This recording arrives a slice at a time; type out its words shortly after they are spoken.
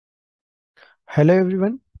Hello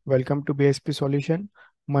everyone, welcome to BISP Solution.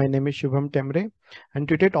 My name is Shubham Temre and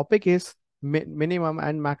today topic is minimum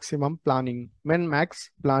and maximum planning.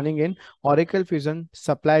 Min-max planning in Oracle Fusion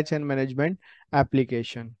Supply Chain Management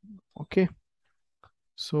application. Okay,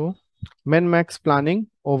 so min-max planning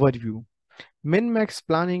overview. Min-max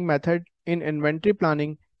planning method in inventory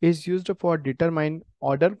planning is used for determine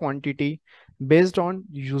order quantity based on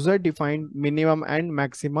user-defined minimum and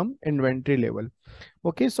maximum inventory level.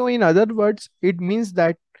 Okay, so in other words, it means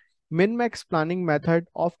that min-max planning method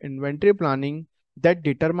of inventory planning that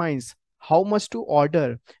determines how much to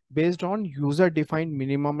order based on user-defined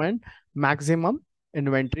minimum and maximum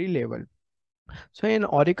inventory level. So in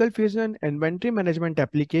Oracle Fusion inventory management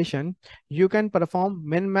application, you can perform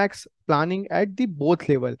min-max planning at the both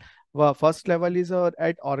level. First level is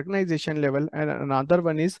at organization level and another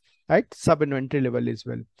one is at sub-inventory level as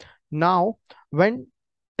well. Now, when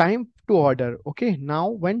time to order, okay, now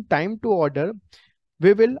when time to order,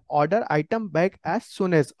 we will order item back as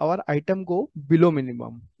soon as our item go below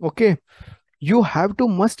minimum. Okay, you have to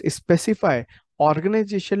must specify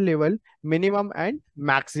organization level minimum and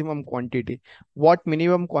maximum quantity. What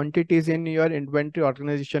minimum quantities in your inventory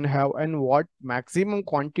organization have and what maximum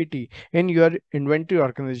quantity in your inventory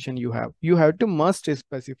organization you have to must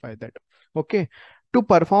specify that. Okay, to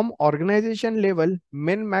perform organization level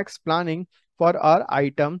min max planning for our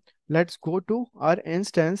item, let's go to our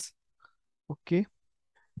instance. Okay,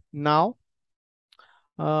 now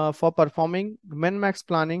for performing min max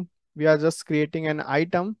planning, we are just creating an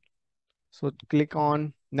item. So click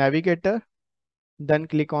on navigator, then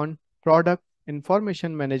click on product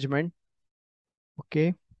information management.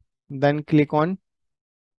 Okay, then click on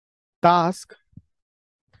task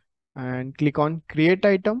and click on create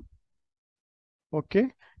item.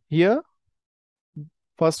 Okay, here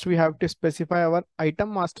first we have to specify our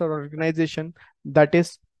item master organization, that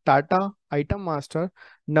is Tata item master,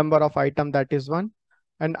 number of item that is 1,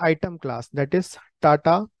 and item class that is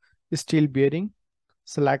Tata steel bearing.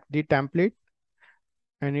 Select the template,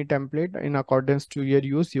 any template in accordance to your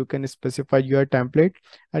use. You can specify your template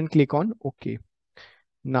and click on OK.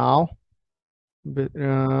 Now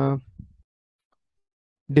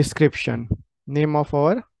description, name of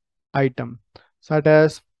our item such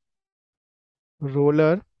as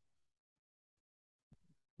roller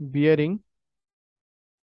bearing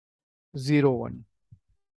 01.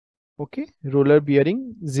 Okay, roller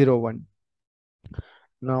bearing 01.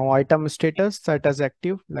 Now item status set as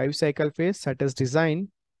active, life cycle phase set as design.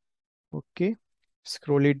 Okay,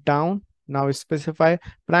 scroll it down. Now specify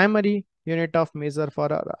primary unit of measure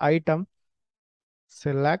for our item.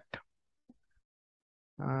 Select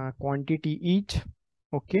quantity each.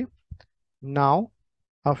 Okay, now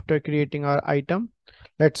after creating our item,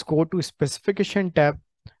 let's go to specification tab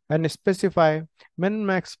and specify min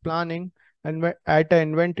max planning and at an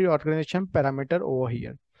inventory organization parameter over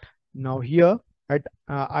here. Now here at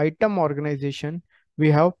item organization,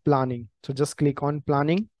 we have planning. So just click on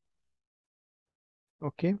planning.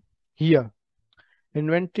 Okay, here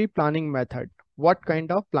inventory planning method. What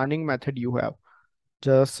kind of planning method you have?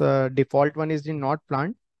 Just default one is the not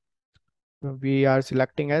planned. We are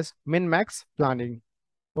selecting as min max planning.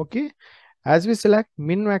 Okay, as we select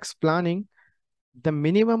min max planning, the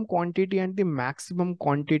minimum quantity and the maximum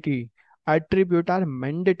quantity attribute are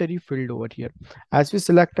mandatory field over here. As we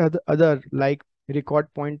select other like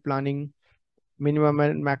record point planning, minimum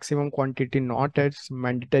and maximum quantity not as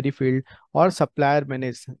mandatory field, or supplier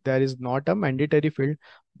manage, there is not a mandatory field.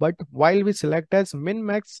 But while we select as min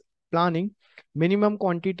max planning, minimum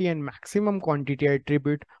quantity and maximum quantity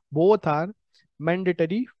attribute both are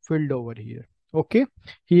mandatory field over here. Okay,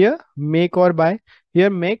 here make or buy, here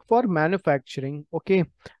make for manufacturing. Okay,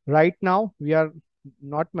 right now we are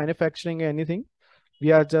not manufacturing anything,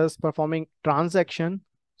 we are just performing transaction.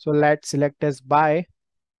 So let's select as buy.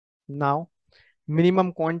 Now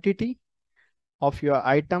minimum quantity of your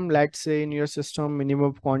item, let's say in your system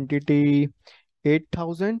minimum quantity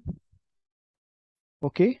 8,000.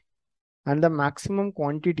 Okay, and the maximum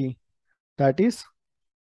quantity that is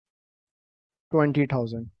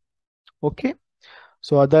 20,000. Okay,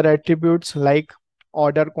 so other attributes like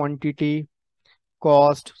order quantity,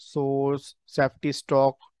 cost, source, safety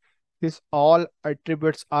stock, these all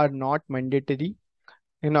attributes are not mandatory.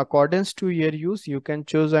 In accordance to your use, you can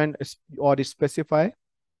choose and or specify.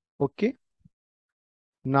 Okay,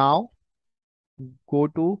 now go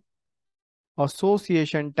to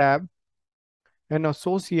association tab and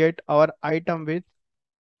associate our item with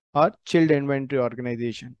our chilled inventory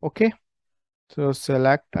organization. Okay, so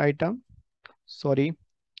select item, select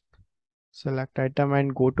item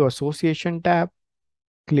and go to association tab,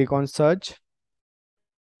 click on search.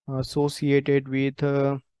 associated with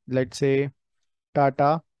let's say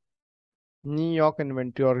Tata New York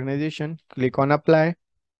Inventory Organization. Click on apply.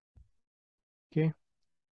 Okay,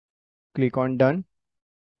 click on done.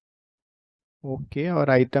 Okay, our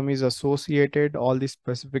item is associated, all the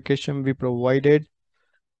specification we provided.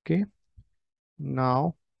 Okay,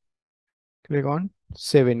 now click on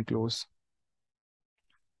save and close.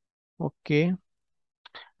 Okay,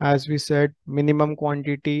 as we said, minimum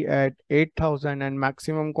quantity at 8,000 and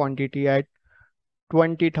maximum quantity at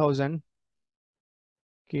 20,000.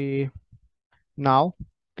 Okay, now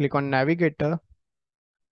click on navigator.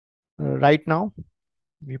 Right now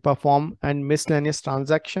we perform an miscellaneous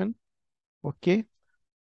transaction. Okay,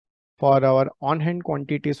 for our on hand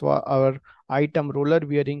quantities for our item roller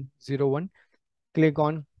bearing 01, click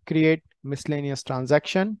on create miscellaneous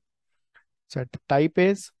transaction. Set type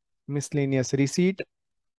is miscellaneous receipt.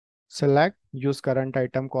 Select use current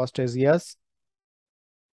item cost as yes.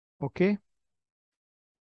 Okay.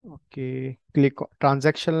 Okay. Click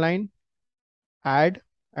transaction line. Add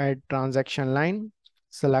transaction line.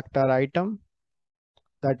 Select our item,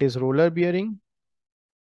 that is roller bearing.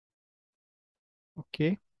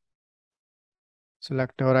 Okay.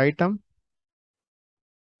 Select our item,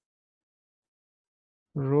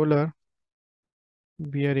 roller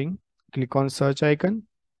bearing. Click on search icon.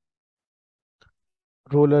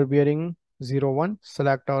 Roller bearing 01.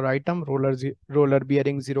 Select our item, roller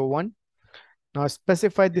bearing 01. Now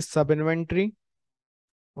specify this sub inventory.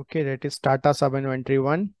 Okay, that is Tata sub inventory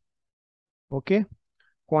 1. Okay,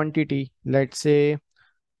 quantity, let's say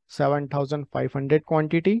 7,500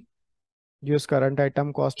 quantity. Use current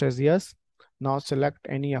item cost as yes. Now select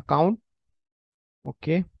any account.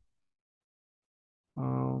 Okay,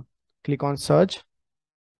 uh, click on search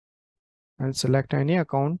and select any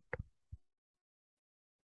account.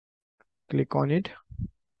 Click on it.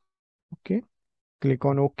 Okay, click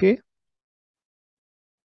on OK.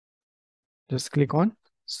 Just click on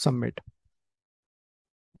submit.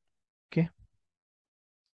 Okay,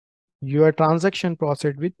 your transaction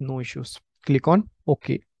proceed with no issues. Click on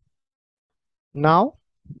OK. Now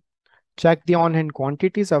check the on-hand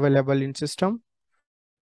quantities available in system.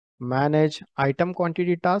 Manage item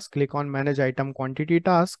quantity task. Click on manage item quantity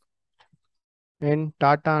task. In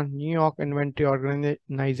Tata New York Inventory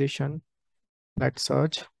Organization, let's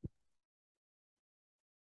search.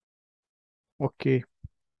 Okay,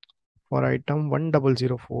 for item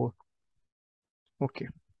 1004. Okay,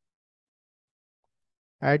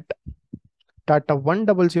 at Tata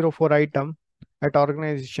 1004 item at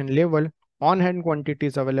organization level, on hand quantity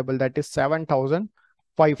is available, that is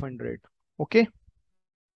 7,500. Okay,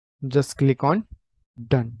 just click on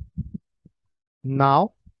done.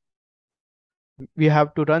 Now we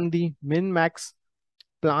have to run the min max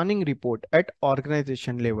planning report at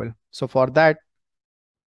organization level. So for that,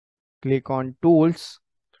 click on tools.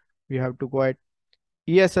 We have to go at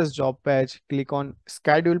ESS job page, click on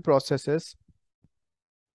schedule processes,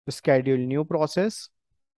 schedule new process.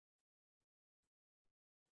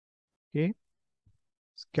 Okay,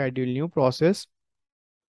 schedule new process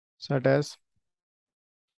such as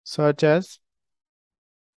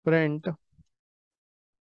print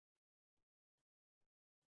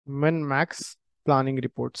min max planning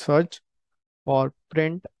report. Search for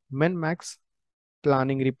print min max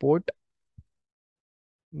planning report.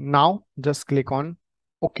 Now just click on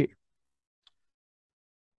OK.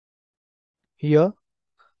 Here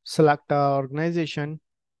select our organization,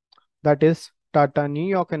 that is Tata New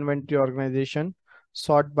York Inventory Organization.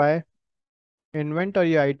 Sort by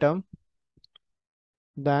inventory item,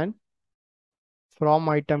 then from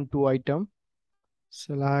item to item.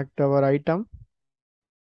 Select our item,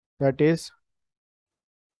 that is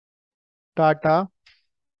Tata.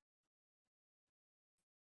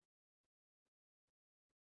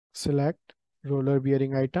 Select roller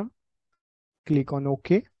bearing item. Click on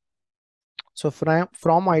OK. So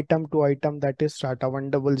from item to item, that is Tata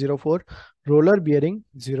 1004 roller bearing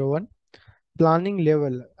 01. Planning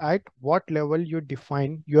level, at what level you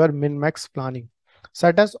define your min max planning.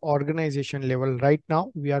 Set as organization level. Right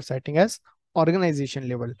now we are setting as organization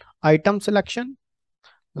level. Item selection,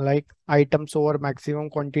 like items over maximum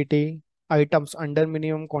quantity, items under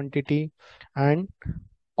minimum quantity, and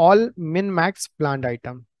all min max planned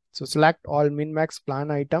item. So select all min max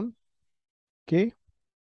plan item. Okay,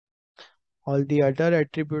 all the other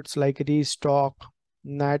attributes like restock,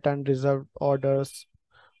 net and reserved orders,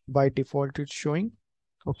 by default it's showing.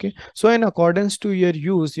 Okay, so in accordance to your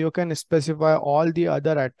use, you can specify all the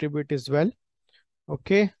other attribute as well.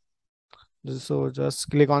 Okay, so just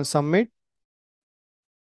click on submit.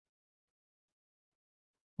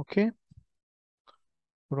 Okay,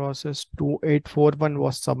 Process 2841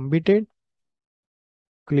 was submitted.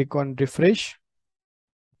 Click on refresh.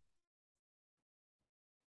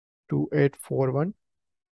 2841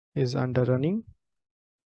 is under running,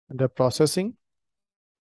 under processing.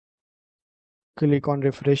 Click on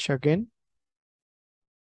refresh again.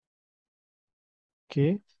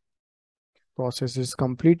 Okay, process is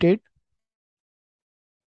completed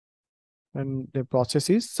and the process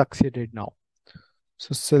is succeeded now.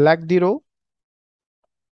 So select the row,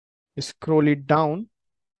 scroll it down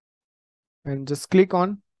and just click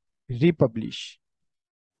on republish.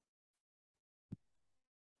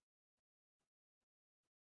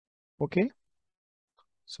 Okay,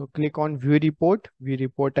 so click on view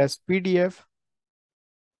report as PDF.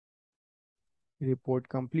 Report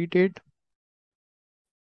completed.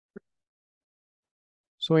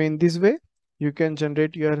 So in this way, you can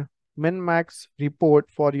generate your min-max report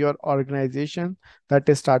for your organization, that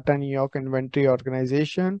is Tata New York Inventory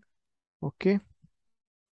Organization. Okay.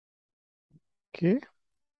 Okay.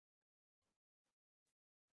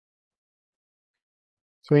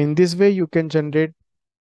 So in this way, you can generate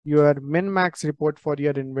your min-max report for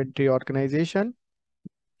your inventory organization.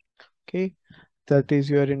 Okay. That is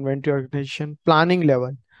your inventory organization planning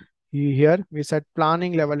level. Here we set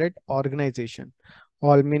planning level at organization.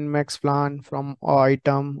 All min-max plan from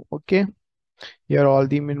item. Okay. Here all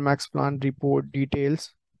the min-max plan report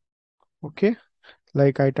details. Okay.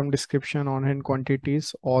 Like item description, on-hand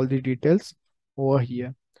quantities, all the details over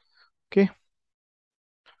here. Okay.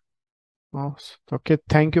 Okay.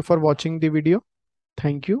 Thank you for watching the video.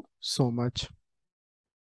 Thank you so much.